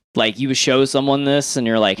like you show someone this and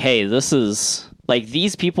you're like, hey, this is like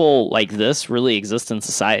these people like this really exist in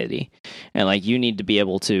society, and like you need to be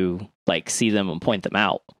able to like see them and point them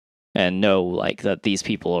out and know like that these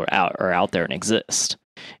people are out there and exist.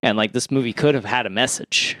 And like this movie could have had a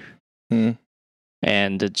message. Hmm.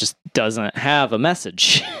 And it just doesn't have a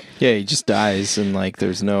message. yeah, he just dies, and like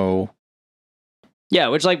there's no. Yeah,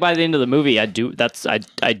 which like by the end of the movie, I do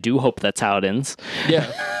hope that's how it ends.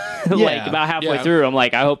 Yeah. Like Yeah. about halfway Yeah. through, I'm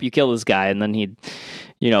like, I hope you kill this guy, and then he,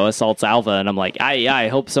 assaults Alva, and I'm like, I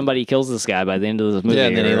hope somebody kills this guy by the end of this movie. Yeah,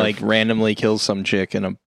 and then he or- like randomly kills some chick in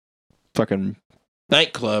a fucking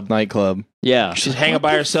Nightclub. nightclub. yeah, She's hanging What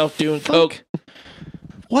by the herself doing fuck? coke.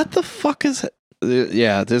 What the fuck is it?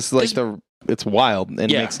 Yeah, this like it's wild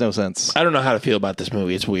and Yeah. makes no sense. I don't know how to feel about this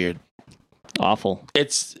movie. It's weird. awful.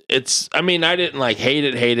 It's I mean, I didn't like hate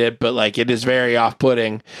it, but like it is very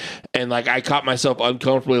off-putting, and like I caught myself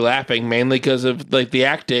uncomfortably laughing mainly because of like the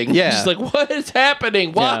acting. Yeah. Just like, what is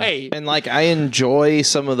happening? Why? And like I enjoy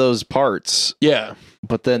some of those parts, Yeah.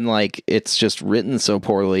 but then like it's just written so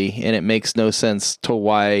poorly, and it makes no sense to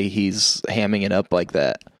why he's hamming it up like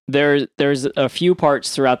that. There's a few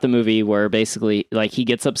parts throughout the movie where basically like he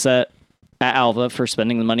gets upset at Alva for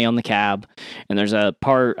spending the money on the cab, and there's a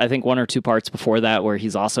part, I think one or two parts before that, where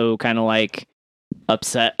he's also kind of like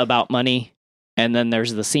upset about money. And then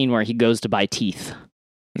there's the scene where he goes to buy teeth,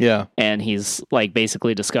 Yeah, and he's like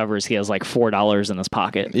basically discovers he has like $4 in his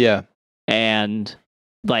pocket, yeah, and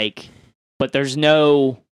like, but there's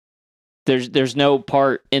no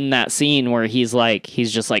part in that scene where he's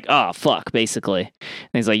just like, oh fuck, basically. And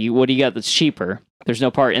he's like, what do you got that's cheaper? There's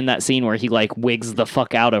no part in that scene where he like wigs the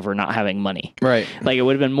fuck out over not having money. right. Like it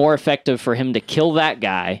would have been more effective for him to kill that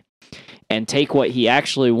guy and take what he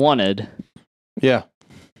actually wanted Yeah,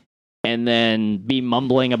 and then be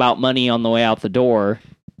mumbling about money on the way out the door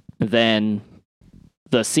than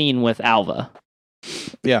the scene with Alva.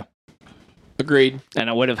 Agreed. And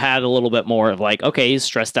I would have had a little bit more of like, okay, he's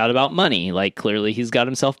stressed out about money. Like clearly he's got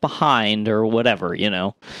himself behind or whatever,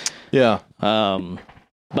 yeah,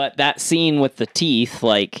 But that scene with the teeth,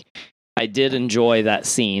 like I did enjoy that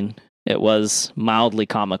scene. It was mildly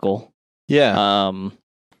comical. yeah.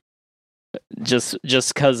 Just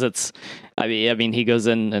because it's, I mean, he goes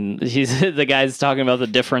in and he's the guy's talking about the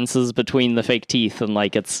differences between the fake teeth, and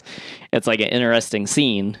like it's like an interesting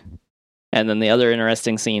scene. And then the other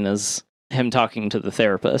interesting scene is him talking to the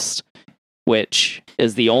therapist, which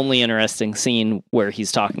is the only interesting scene where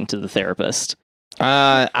he's talking to the therapist.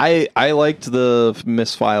 I liked the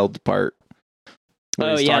misfiled part.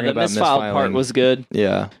 where Oh he's yeah, talking the about misfiled part misfiling. was good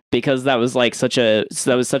Yeah, because that was such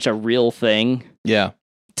a real thing yeah.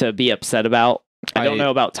 to be upset about. I don't know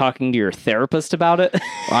about talking to your therapist about it.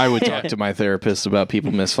 I would talk to my therapist about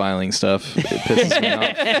people misfiling stuff. It pisses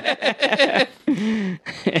me off.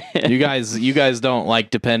 You guys don't like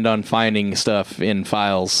depend on finding stuff in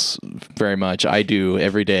files very much. I do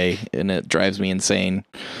every day, and it drives me insane.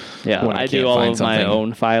 Yeah, when I I do can't all find of my something.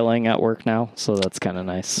 own filing at work now, so that's kind of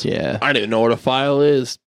nice. Yeah. I don't even know what a file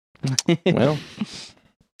is. Well,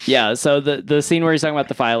 Yeah, so the scene where he's talking about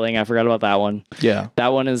the filing, I forgot about that one. yeah. That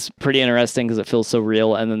one is pretty interesting because it feels so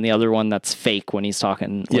real, and then the other one that's fake when he's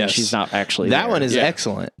talking when Yes. she's not actually That there. one is Yeah.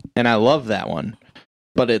 excellent, and I love that one.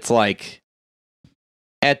 But it's like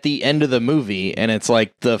at the end of the movie, and it's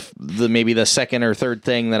like the maybe the second or third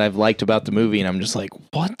thing that I've liked about the movie, and I'm just like,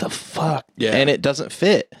 what the fuck? Yeah. And it doesn't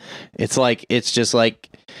fit. It's like it's just like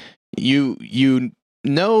you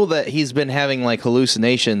know that he's been having like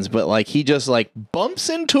hallucinations, but like he just like bumps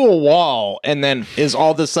into a wall and then is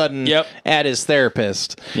all of a sudden Yep. at his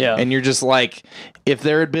therapist. Yeah. And you're just like, if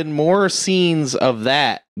there had been more scenes of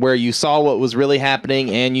that where you saw what was really happening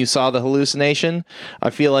and you saw the hallucination, I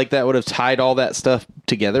feel like that would have tied all that stuff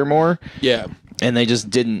together more. Yeah. And they just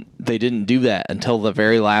didn't do that until the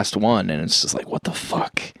very last one. And it's just like, what the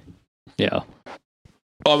fuck? Yeah.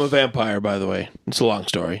 Oh, I'm a vampire, by the way. It's a long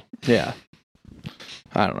story. Yeah.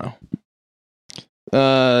 I don't know.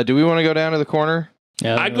 Do we want to go down to the corner?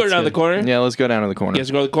 Yeah, I'd go down the corner. Yeah, let's go down to the corner. You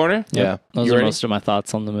guys go to the corner? Yeah. Those You are ready? most of my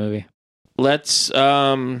thoughts on the movie. Let's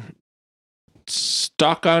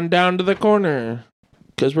stalk on down to the corner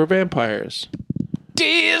because we're vampires.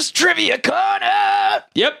 Dave's Trivia Corner!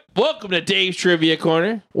 Yep. Welcome to Dave's Trivia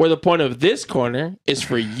Corner, where the point of this corner is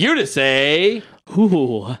for you to say,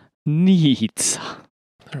 Ooh, neat. "Is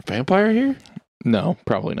there a vampire here?" No,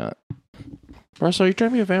 probably not. Russell, are you trying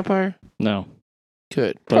to be a vampire? No.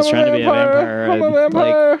 Good. If I was trying to be a vampire, I'd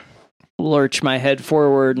like lurch my head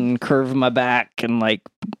forward and curve my back and like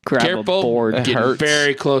grab Careful. a board. It Getting hurts.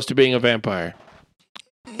 very close to being a vampire.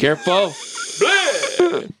 Careful.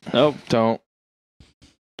 Nope, Don't.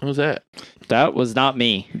 What was that? that was not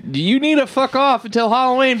me. You need to fuck off until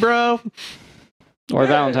Halloween, bro. Or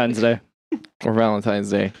Valentine's Day. Or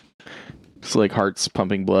Valentine's Day. It's like hearts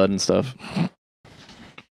pumping blood and stuff. All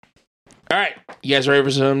right. You guys ready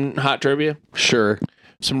for some hot trivia? Sure.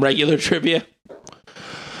 Some regular trivia?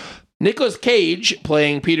 Nicolas Cage,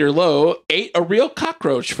 playing Peter Lowe, ate a real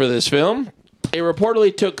cockroach for this film. It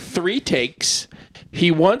reportedly took 3 takes. He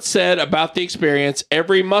once said about the experience,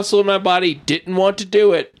 "Every muscle in my body didn't want to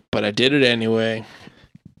do it, but I did it anyway."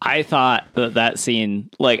 I thought that scene,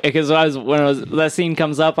 like, because when that scene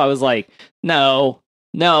comes up, I was like, no,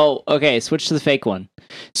 okay, switch to the fake one.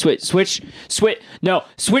 Switch to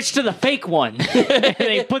the fake one. And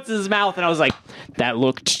he puts it in his mouth, and I was like, that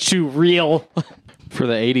looked too real. For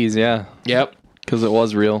the 80s, yeah. Yep. Because it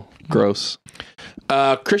was real. Gross.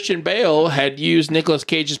 Christian Bale had used Nicolas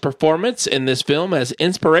Cage's performance in this film as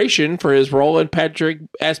inspiration for his role in Patrick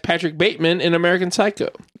Bateman in American Psycho.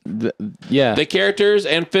 Yeah. The characters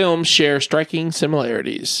and films share striking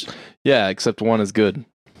similarities. Yeah, except one is good.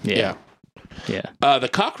 Yeah. Yeah. The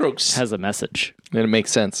cockroach. Has a message. And it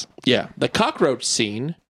makes sense. Yeah. The cockroach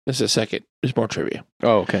scene. This is a second. There's more trivia.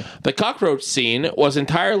 Oh, okay. The cockroach scene was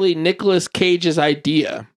entirely Nicolas Cage's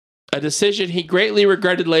idea, a decision he greatly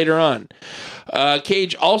regretted later on.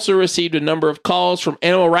 Cage also received a number of calls from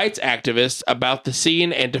animal rights activists about the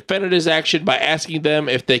scene and defended his action by asking them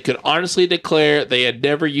if they could honestly declare they had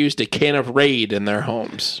never used a can of Raid in their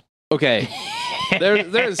homes. Okay.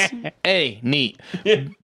 There's A, neat.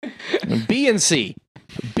 B and C.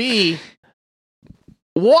 B,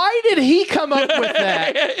 why did he come up with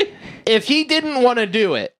that if he didn't want to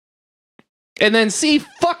do it? And then C,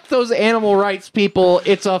 fuck those animal rights people.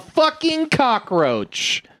 It's a fucking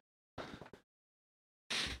cockroach.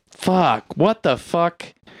 Fuck. What the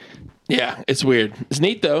fuck? Yeah, it's weird. It's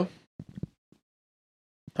neat, though.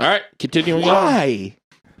 All right, continuing on. Why?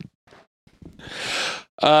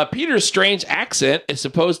 Peter's strange accent is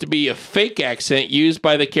supposed to be a fake accent used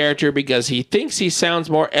by the character because he thinks he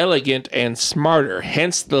sounds more elegant and smarter,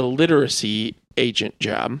 hence the literacy agent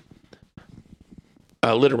job.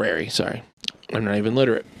 Literary, sorry. I'm not even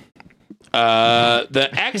literate. The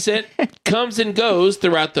accent comes and goes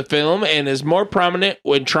throughout the film and is more prominent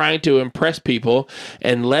when trying to impress people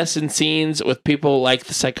and less in scenes with people like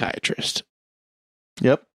the psychiatrist.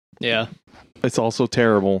 Yep. Yeah. It's also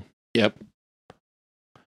terrible. Yep.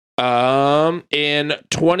 In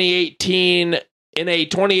 2018, in a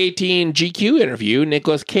 2018 GQ interview,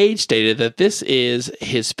 Nicolas Cage stated that this is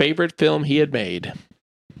his favorite film he had made.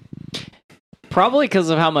 Probably because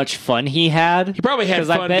of how much fun he had. He probably had Because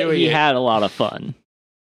fun I bet doing he it. had a lot of fun.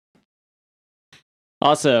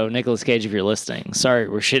 Also, Nicolas Cage, if you're listening, sorry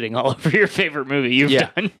we're shitting all over your favorite movie you've Yeah.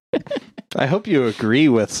 done. I hope you agree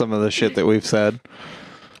with some of the shit that we've said.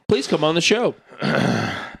 Please come on the show.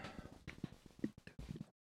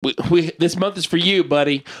 We this month is for you,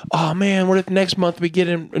 buddy. Oh man, what if next month we get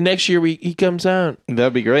him? Next year he comes out.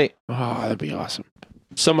 That'd be great. Oh, that'd be awesome.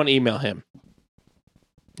 Someone email him.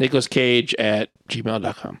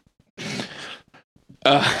 NicolasCage@gmail.com.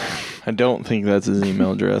 I don't think that's his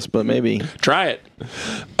email address, but maybe. Try it.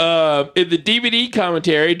 In the DVD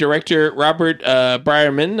commentary, director Robert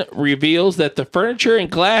Brierman reveals that the furniture and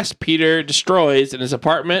glass Peter destroys in his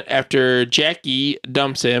apartment after Jackie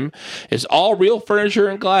dumps him is all real furniture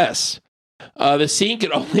and glass. The scene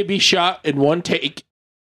could only be shot in one take.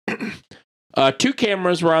 2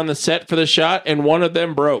 cameras were on the set for the shot, and one of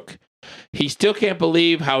them broke. He still can't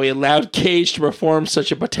believe how he allowed Cage to perform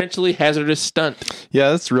such a potentially hazardous stunt. Yeah,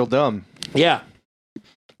 that's real dumb. Yeah.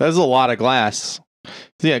 That's a lot of glass.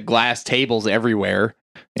 Yeah, glass tables everywhere.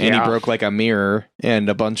 And Yeah. he broke like a mirror and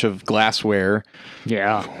a bunch of glassware.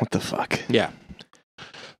 Yeah. What the fuck? Yeah.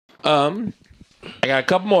 I got a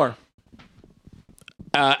couple more.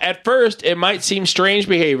 At first, it might seem strange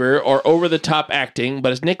behavior or over-the-top acting,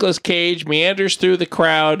 but as Nicolas Cage meanders through the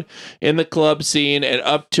crowd in the club scene and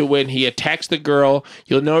up to when he attacks the girl,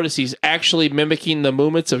 you'll notice he's actually mimicking the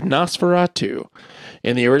movements of Nosferatu.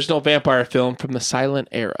 in the original vampire film from the silent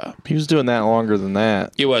era. He was doing that longer than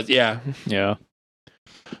that. It was, yeah. Yeah.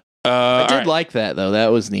 I did All right. like that though.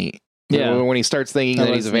 That was neat. Yeah. When he starts thinking That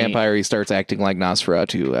that he's was a vampire, he starts acting like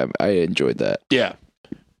Nosferatu. I enjoyed that. Yeah.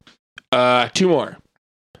 Two more.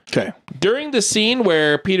 Okay. During the scene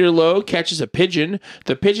where Peter Lowe catches a pigeon,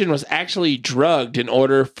 the pigeon was actually drugged in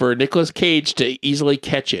order for Nicolas Cage to easily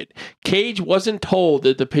catch it. Cage wasn't told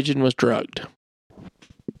that the pigeon was drugged.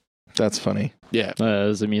 That's funny. Yeah. That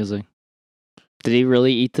was amusing. Did he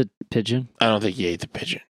really eat the pigeon? I don't think he ate the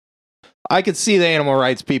pigeon. I could see the animal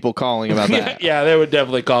rights people calling about that. Yeah, they would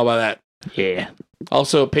definitely call by that. Yeah.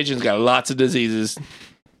 Also, pigeons got lots of diseases.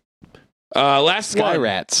 Last Sky one.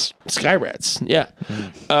 rats. Sky rats. Yeah.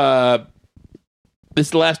 This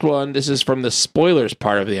is the last one. This is from the spoilers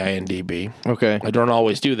part of the IMDb. Okay. I don't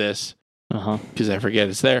always do this Uh-huh. because I forget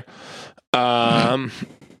it's there.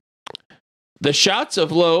 The shots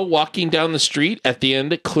of Lowe walking down the street at the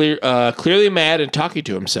end, clearly mad and talking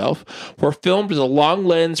to himself, were filmed with a long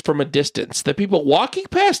lens from a distance. The people walking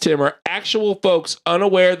past him are actual folks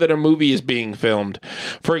unaware that a movie is being filmed.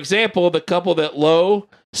 For example, the couple that Lowe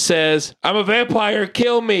says, "I'm a vampire,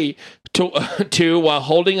 kill me," to while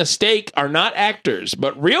holding a stake are not actors,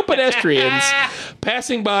 but real pedestrians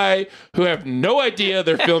passing by who have no idea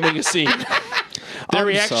they're filming a scene. Their I'm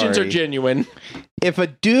reactions sorry. are genuine. If a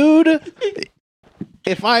dude,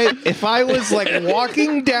 if I was like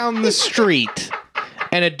walking down the street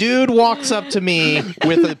and a dude walks up to me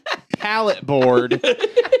with a pallet board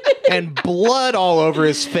and blood all over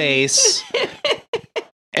his face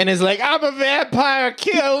and is like, "I'm a vampire,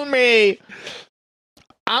 kill me,"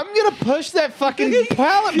 I'm gonna push that fucking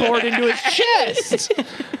pallet board into his chest.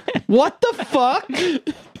 What the fuck?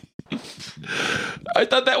 I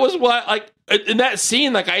thought that was what, like, in that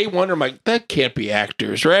scene, like, I wonder, like, that can't be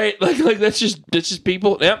actors, right? Like that's just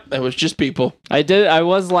people. Yep, that was just people. I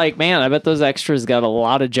was like, man, I bet those extras got a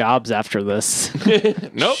lot of jobs after this.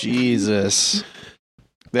 Nope. Jesus.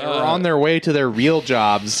 They were on their way to their real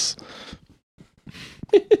jobs.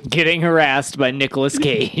 Getting harassed by Nicolas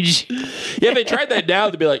Cage. Yeah, they tried that now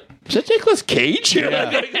to be like, is that Nicolas Cage? That's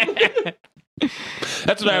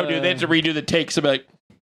what I would do. They had to redo the takes and be like,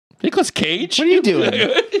 Nicolas Cage? What are you doing?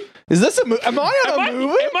 Is this a movie? Am I on a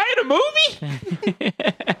movie? Am I in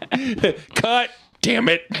a movie? Cut. Damn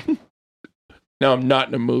it. No, I'm not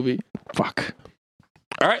in a movie. Fuck.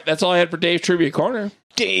 All right, that's all I had for Dave's Trivia Corner.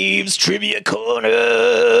 Dave's Trivia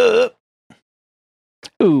Corner.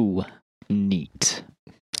 Ooh, neat.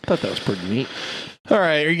 I thought that was pretty neat. All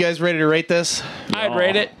right, are you guys ready to rate this? I'd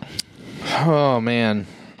rate it. Oh, man.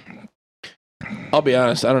 I'll be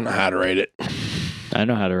honest, I don't know how to rate it. I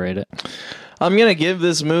know how to rate it. I'm going to give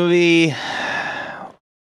this movie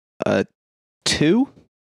a 2.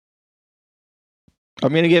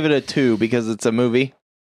 I'm going to give it a 2 because it's a movie.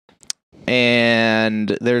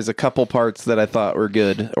 And there's a couple parts that I thought were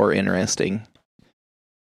good or interesting.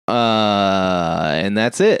 And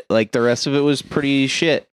that's it. Like, the rest of it was pretty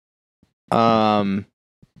shit.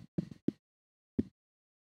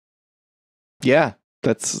 Yeah,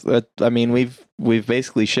 that's I mean, we've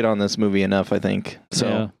basically shit on this movie enough, I think. So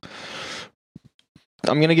Yeah.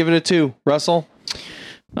 I'm going to give it a 2. Russell?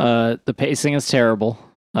 The pacing is terrible.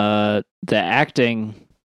 The acting,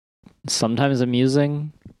 sometimes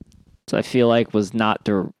amusing, I feel like was not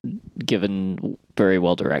given very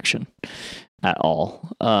well direction at all.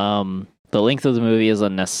 The length of the movie is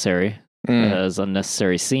unnecessary. It has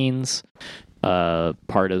unnecessary scenes.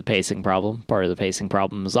 Part of the pacing problem. Part of the pacing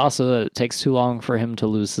problem is also that it takes too long for him to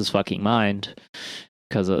lose his fucking mind.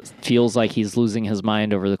 Because it feels like he's losing his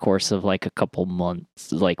mind over the course of like a couple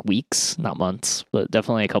months, like weeks, not months, but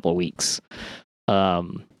definitely a couple of weeks.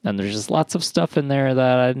 And there's just lots of stuff in there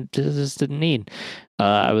that I just didn't need.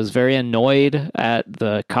 I was very annoyed at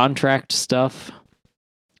the contract stuff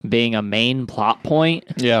being a main plot point.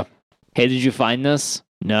 Yeah. Hey, did you find this?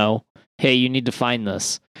 No. Hey, you need to find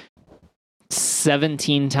this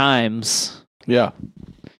 17 times. Yeah.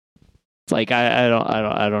 It's like I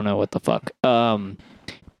don't know what the fuck.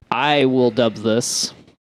 I will dub this,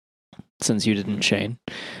 since you didn't, Shane.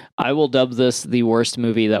 I will dub this the worst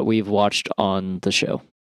movie that we've watched on the show.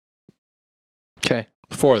 Okay.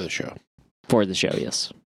 For the show. For the show,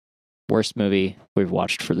 yes. Worst movie we've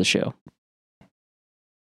watched for the show.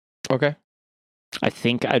 Okay. I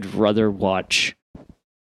think I'd rather watch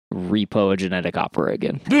Repo: A Genetic Opera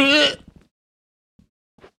again.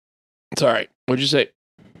 It's all right. What'd you say?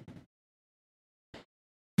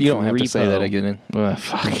 You don't have to say Repo. that again.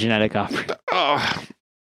 Fuck. Genetic Opera. Oh,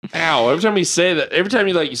 ow! Every time you say that, every time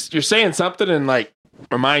you're saying something, and like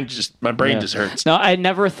my brain Yeah. just hurts. No, I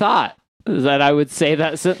never thought that I would say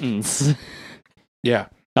that sentence. Yeah.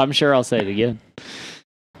 I'm sure I'll say it again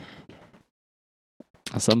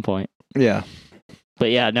at some point. Yeah.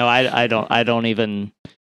 But yeah, no, I don't even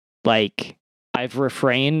like. I've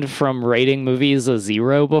refrained from rating movies a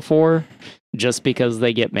 0 before, just because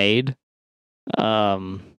they get made.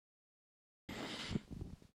 So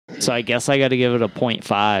I guess I got to give it a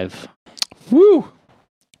 0.5. Woo.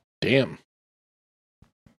 Damn.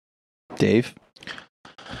 Dave.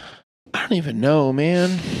 I don't even know,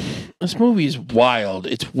 man. This movie is wild.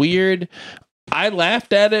 It's weird. I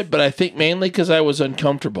laughed at it, but I think mainly because I was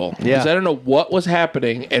uncomfortable. Yeah. Because I don't know what was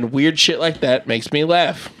happening, and weird shit like that makes me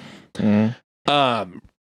laugh. Mm.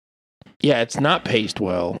 Yeah, it's not paced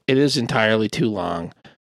well. It is entirely too long.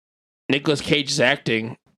 Nicolas Cage's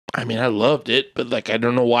acting, I mean, I loved it, but like I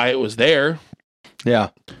don't know why it was there. Yeah.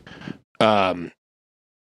 Yeah,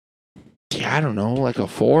 I don't know, like a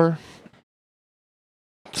 4.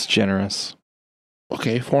 It's generous.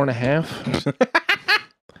 Okay, 4.5.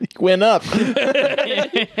 Went up.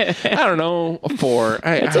 I don't know, a 4.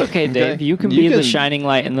 It's okay, Dave. Okay. You can You be the can- shining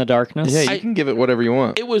light in the darkness. Yeah, you can give it whatever you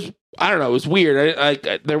want. It was, I don't know, it was weird.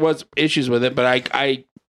 I there was issues with it, but I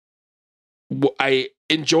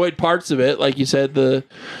enjoyed parts of it. Like you said, the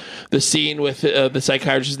scene with the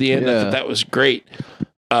psychiatrist at the end, I Yeah. thought that was great.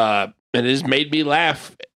 And it just made me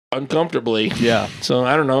laugh uncomfortably. Yeah. So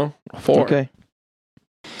I don't know, 4. Okay.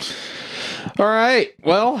 All right.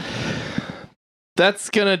 Well, that's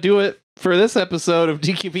going to do it for this episode of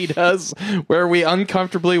DQB Does, where we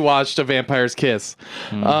uncomfortably watched A Vampire's Kiss.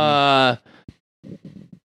 Mhm.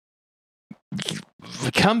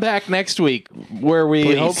 Come back next week where we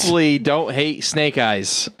Please. hopefully don't hate Snake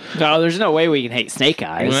Eyes. No, there's no way we can hate Snake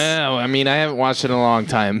Eyes. Well, I mean, I haven't watched it in a long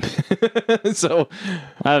time. So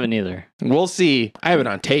I haven't either. we'll see. I have it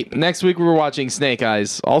on tape. Next week we're watching Snake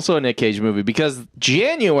Eyes, also a Nick Cage movie, because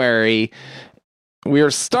January we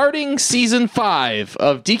are starting season 5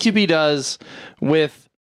 of DQB Does with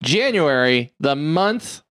January, the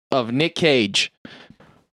month of Nick Cage.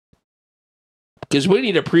 Because we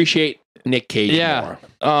need to appreciate Nick Cage Yeah.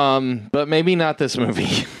 more. But maybe not this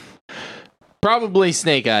movie. Probably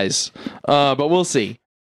Snake Eyes. But we'll see.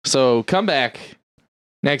 So come back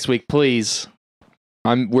next week, please.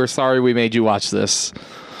 We're sorry we made you watch this.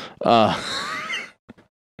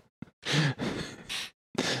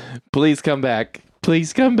 Please come back.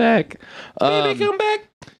 Please come back. Baby, come back.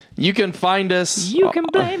 You can find us. You can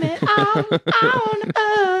blame it on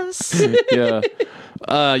us. Yeah.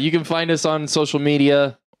 You can find us on social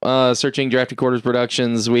media, searching Drafty Quarters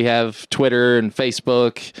Productions. We have Twitter and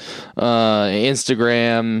Facebook,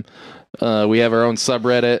 Instagram. We have our own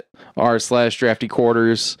subreddit, r/Drafty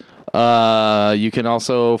Quarters. You can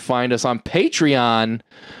also find us on Patreon.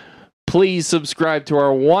 Please subscribe to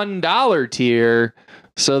our $1 tier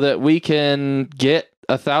so that we can get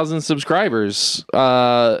 1,000 subscribers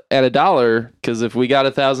at $1. Because if we got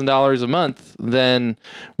 $1,000 a month, then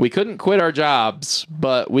we couldn't quit our jobs,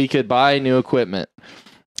 but we could buy new equipment.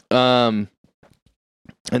 And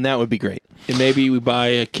that would be great. And maybe we buy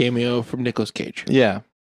a cameo from Nicolas Cage. Yeah.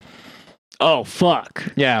 Oh,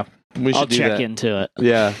 fuck. Yeah. We should I'll do check that. into it.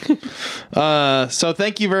 Yeah. So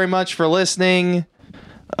thank you very much for listening.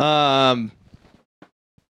 Thanks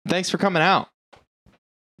for coming out.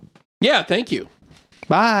 Yeah, thank you.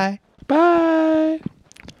 Bye. Bye.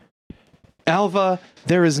 Alva,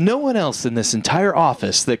 there is no one else in this entire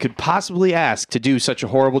office that could possibly ask to do such a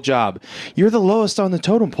horrible job. You're the lowest on the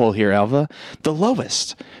totem pole here, Alva. The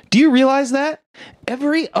lowest. Do you realize that?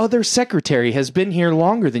 Every other secretary has been here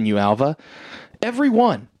longer than you, Alva. Every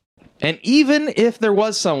one. And even if there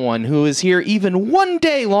was someone who is here even one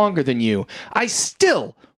day longer than you, I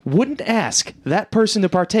still wouldn't ask that person to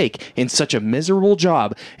partake in such a miserable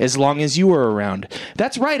job as long as you were around.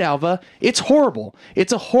 That's right, Alva. It's horrible.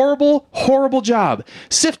 It's a horrible, horrible job.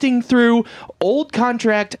 Sifting through old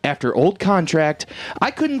contract after old contract. I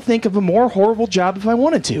couldn't think of a more horrible job if I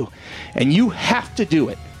wanted to. And you have to do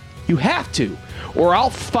it. You have to, or I'll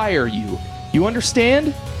fire you. You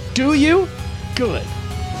understand? Do you? Good.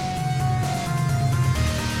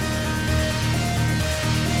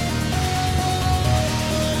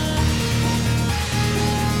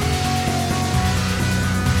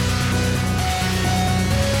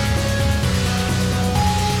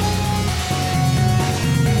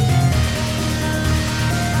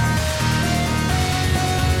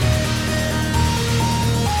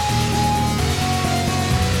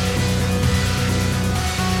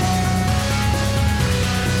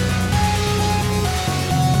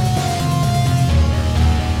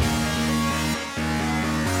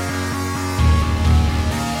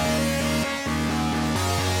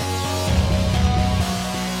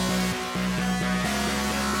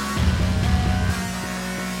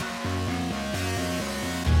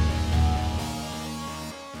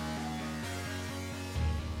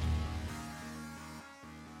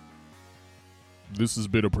 This has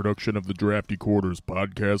been a production of the Drafty Quarters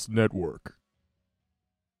Podcast Network.